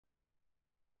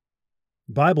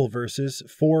Bible verses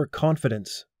for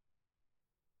confidence.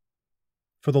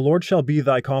 For the Lord shall be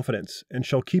thy confidence, and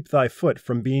shall keep thy foot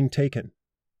from being taken.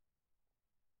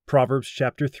 Proverbs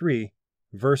chapter 3,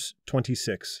 verse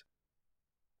 26.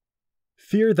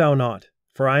 Fear thou not,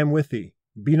 for I am with thee.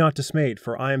 Be not dismayed,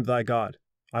 for I am thy God.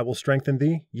 I will strengthen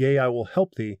thee, yea, I will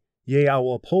help thee, yea, I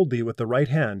will uphold thee with the right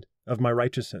hand of my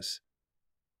righteousness.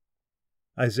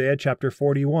 Isaiah chapter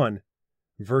 41,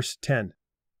 verse 10.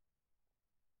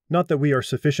 Not that we are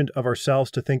sufficient of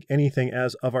ourselves to think anything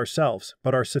as of ourselves,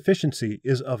 but our sufficiency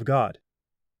is of God.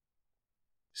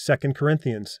 2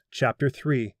 Corinthians chapter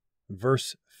 3,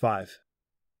 verse 5.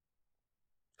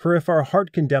 For if our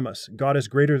heart condemn us, God is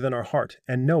greater than our heart,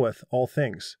 and knoweth all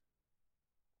things.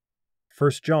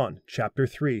 1 John chapter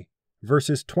 3,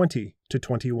 verses 20 to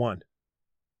 21.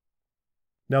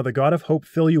 Now the God of hope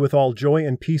fill you with all joy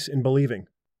and peace in believing,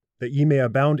 that ye may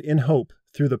abound in hope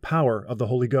through the power of the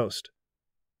Holy Ghost.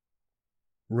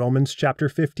 Romans chapter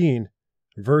 15,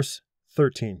 verse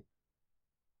 13.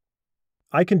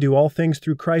 I can do all things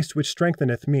through Christ which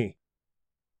strengtheneth me.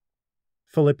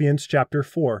 Philippians chapter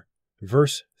 4,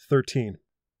 verse 13.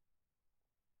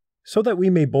 So that we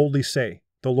may boldly say,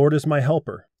 The Lord is my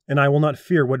helper, and I will not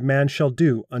fear what man shall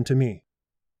do unto me.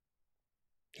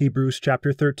 Hebrews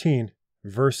chapter 13,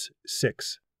 verse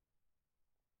 6.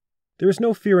 There is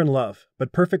no fear in love,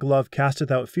 but perfect love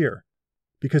casteth out fear,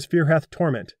 because fear hath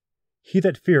torment. He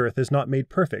that feareth is not made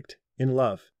perfect in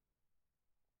love.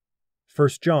 1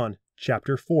 John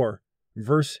chapter 4,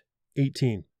 verse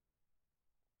 18.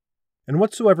 And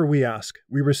whatsoever we ask,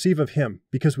 we receive of him,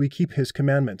 because we keep his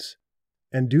commandments,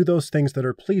 and do those things that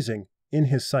are pleasing in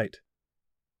his sight.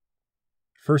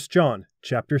 1 John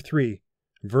chapter 3,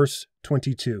 verse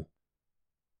 22.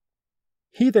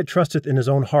 He that trusteth in his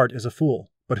own heart is a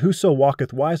fool, but whoso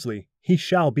walketh wisely, he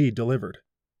shall be delivered.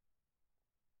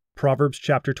 Proverbs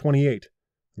chapter 28,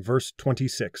 verse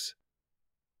 26.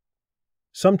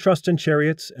 Some trust in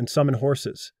chariots and some in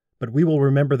horses, but we will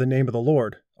remember the name of the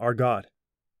Lord, our God.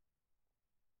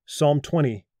 Psalm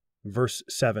 20, verse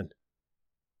 7.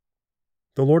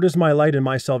 The Lord is my light and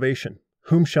my salvation.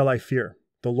 Whom shall I fear?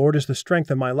 The Lord is the strength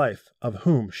of my life. Of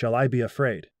whom shall I be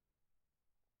afraid?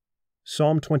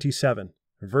 Psalm 27,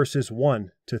 verses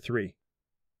 1 to 3.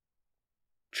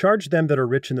 Charge them that are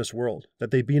rich in this world, that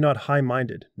they be not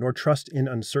high-minded, nor trust in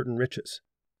uncertain riches,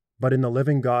 but in the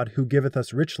living God who giveth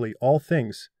us richly all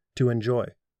things to enjoy.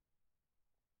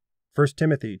 1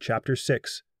 Timothy chapter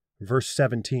 6, verse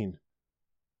 17.